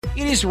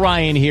It is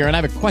Ryan here, and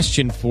I have a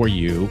question for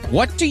you.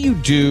 What do you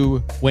do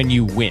when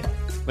you win?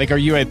 Like, are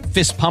you a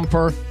fist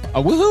pumper,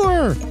 a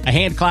woohooer, a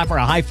hand clapper,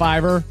 a high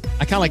fiver?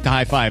 I kind of like the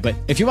high five, but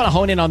if you want to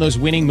hone in on those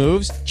winning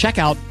moves, check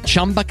out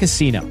Chumba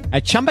Casino.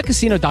 At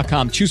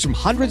ChumbaCasino.com, choose from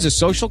hundreds of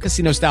social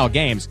casino-style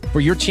games for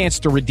your chance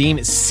to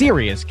redeem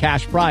serious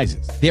cash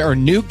prizes. There are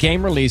new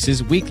game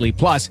releases weekly,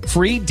 plus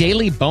free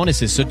daily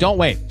bonuses. So don't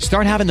wait.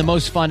 Start having the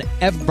most fun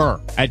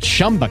ever at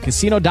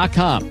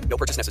ChumbaCasino.com. No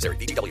purchase necessary.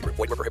 VGW Group.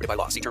 Void where prohibited by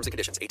law. See terms and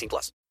conditions.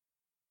 18+.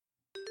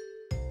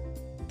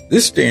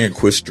 This day in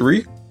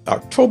history,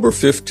 October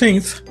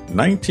 15th,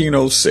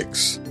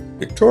 1906.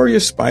 Victoria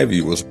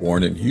Spivey was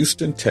born in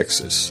Houston,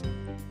 Texas.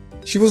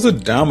 She was a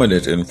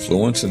dominant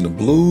influence in the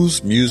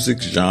blues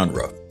music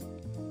genre.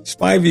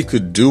 Spivey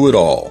could do it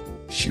all.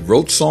 She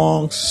wrote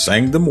songs,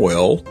 sang them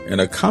well,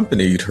 and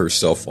accompanied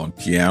herself on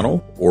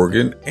piano,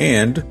 organ,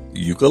 and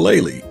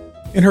ukulele.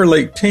 In her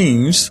late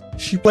teens,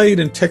 she played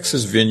in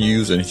Texas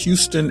venues in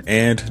Houston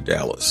and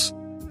Dallas.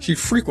 She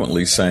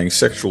frequently sang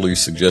sexually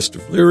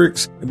suggestive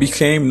lyrics and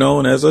became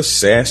known as a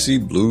sassy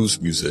blues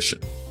musician.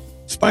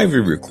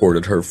 Spivey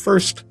recorded her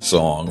first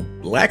song,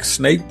 Black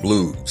Snake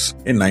Blues,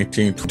 in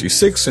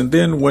 1926 and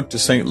then went to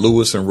St.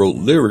 Louis and wrote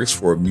lyrics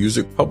for a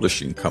music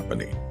publishing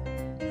company.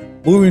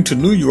 Moving to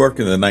New York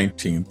in the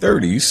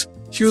 1930s,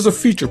 she was a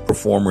featured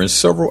performer in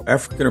several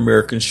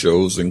African-American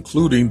shows,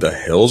 including the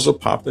Hell's a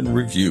Poppin'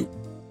 Review.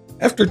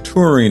 After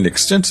touring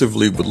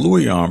extensively with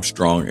Louis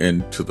Armstrong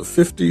into the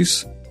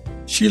 50s,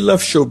 she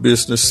left show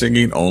business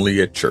singing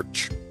only at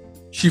church.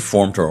 She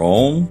formed her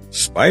own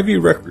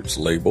Spivey Records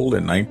label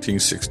in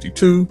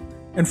 1962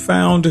 and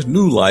found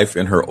new life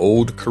in her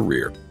old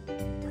career.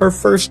 Her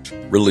first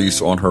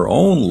release on her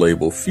own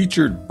label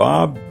featured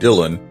Bob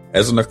Dylan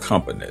as an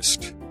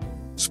accompanist.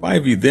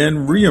 Spivey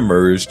then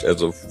reemerged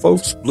as a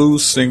folk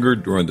blues singer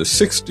during the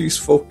 60s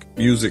folk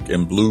music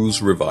and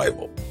blues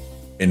revival.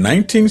 In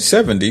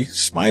 1970,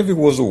 Spivey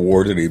was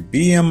awarded a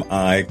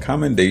BMI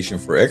Commendation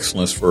for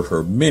Excellence for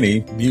her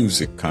many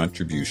music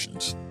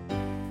contributions.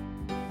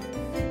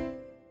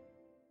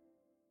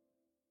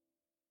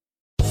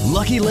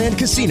 Lucky Land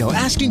Casino,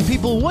 asking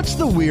people, what's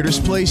the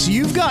weirdest place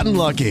you've gotten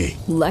lucky?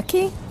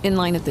 Lucky? In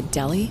line at the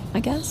deli, I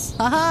guess?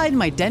 Aha, in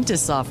my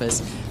dentist's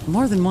office.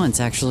 More than once,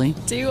 actually.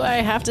 Do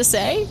I have to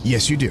say?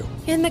 Yes, you do.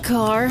 In the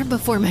car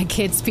before my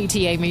kids'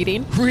 PTA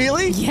meeting.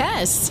 Really?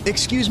 Yes.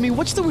 Excuse me,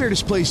 what's the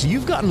weirdest place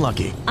you've gotten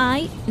lucky?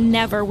 I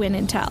never win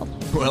and tell.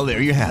 Well,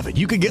 there you have it.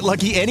 You can get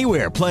lucky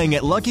anywhere, playing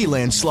at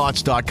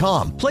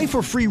LuckyLandSlots.com. Play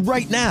for free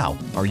right now.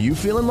 Are you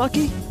feeling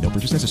lucky? No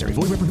purchase necessary.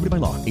 Void where prohibited by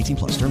law.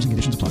 18+. Terms and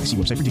conditions apply. See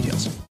website for details.